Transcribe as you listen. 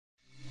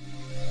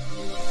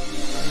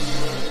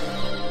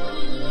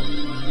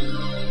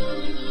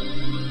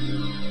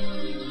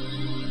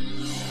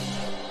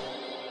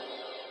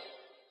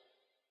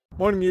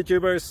Morning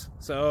YouTubers.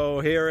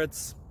 So here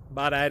it's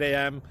about 8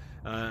 a.m.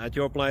 At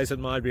your place it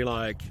might be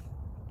like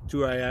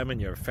 2 a.m. and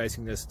you're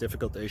facing this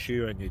difficult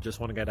issue and you just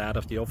want to get out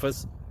of the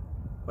office.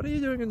 What are you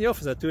doing in the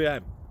office at 2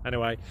 a.m.?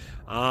 Anyway,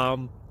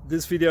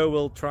 this video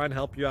will try and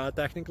help you out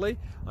technically.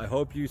 I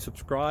hope you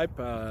subscribe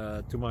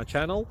to my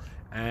channel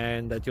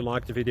and that you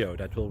like the video.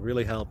 That will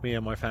really help me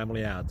and my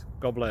family out.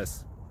 God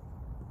bless.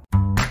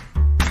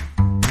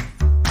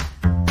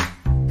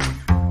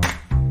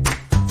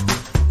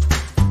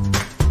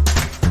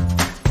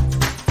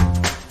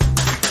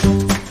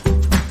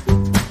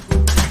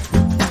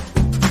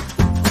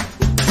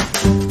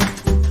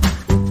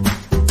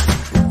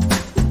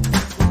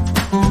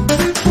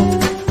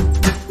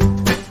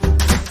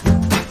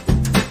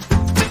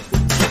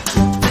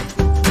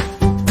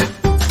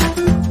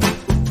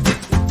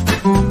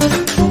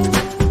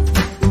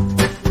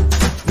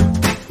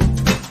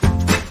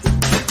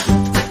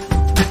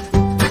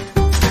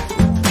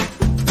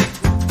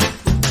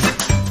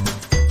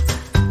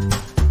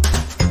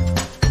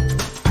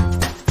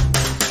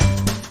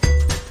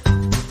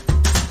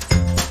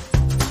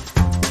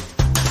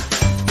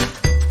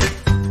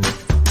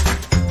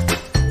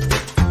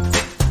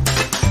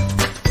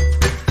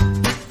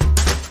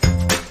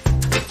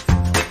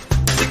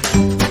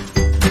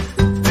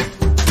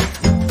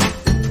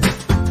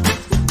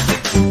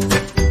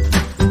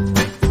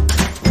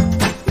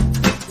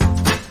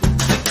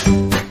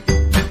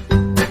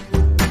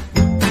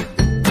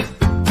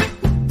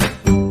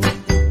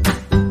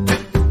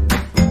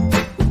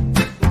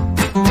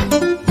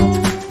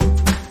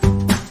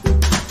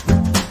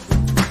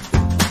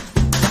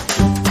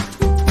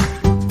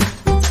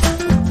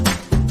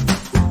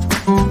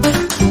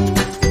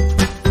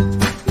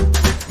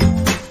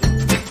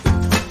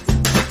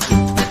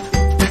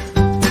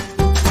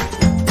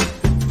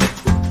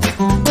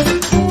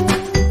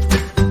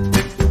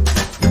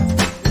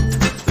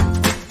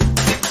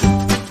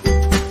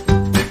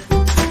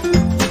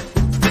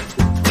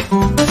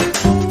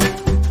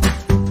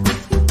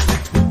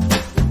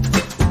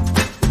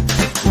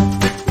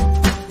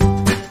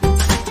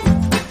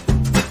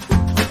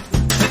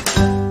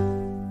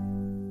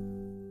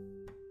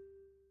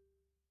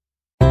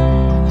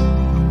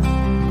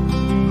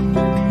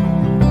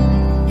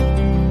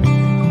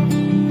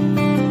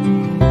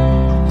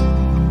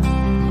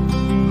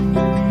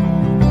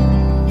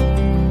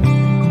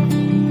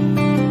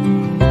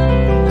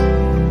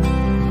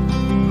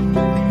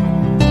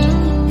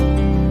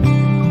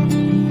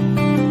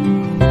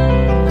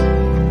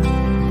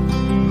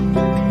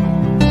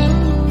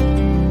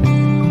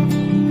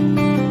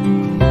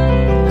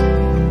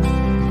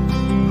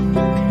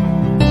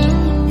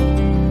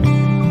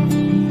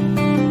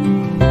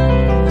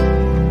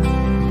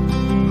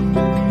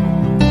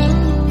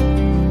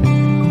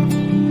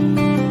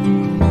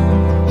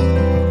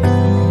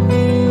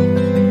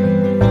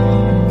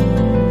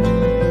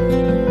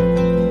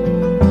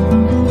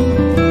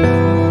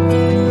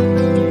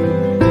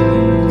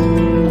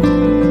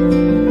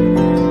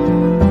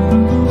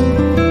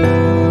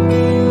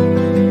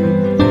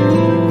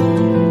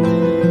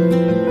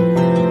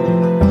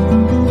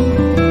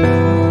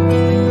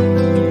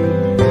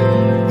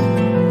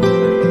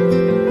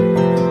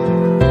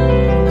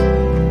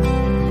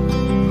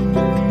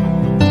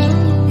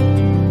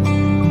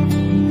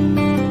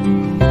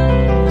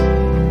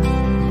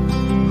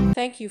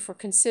 Thank you for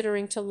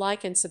considering to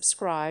like and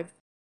subscribe.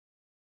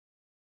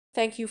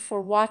 Thank you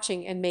for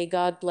watching and may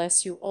God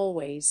bless you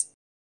always.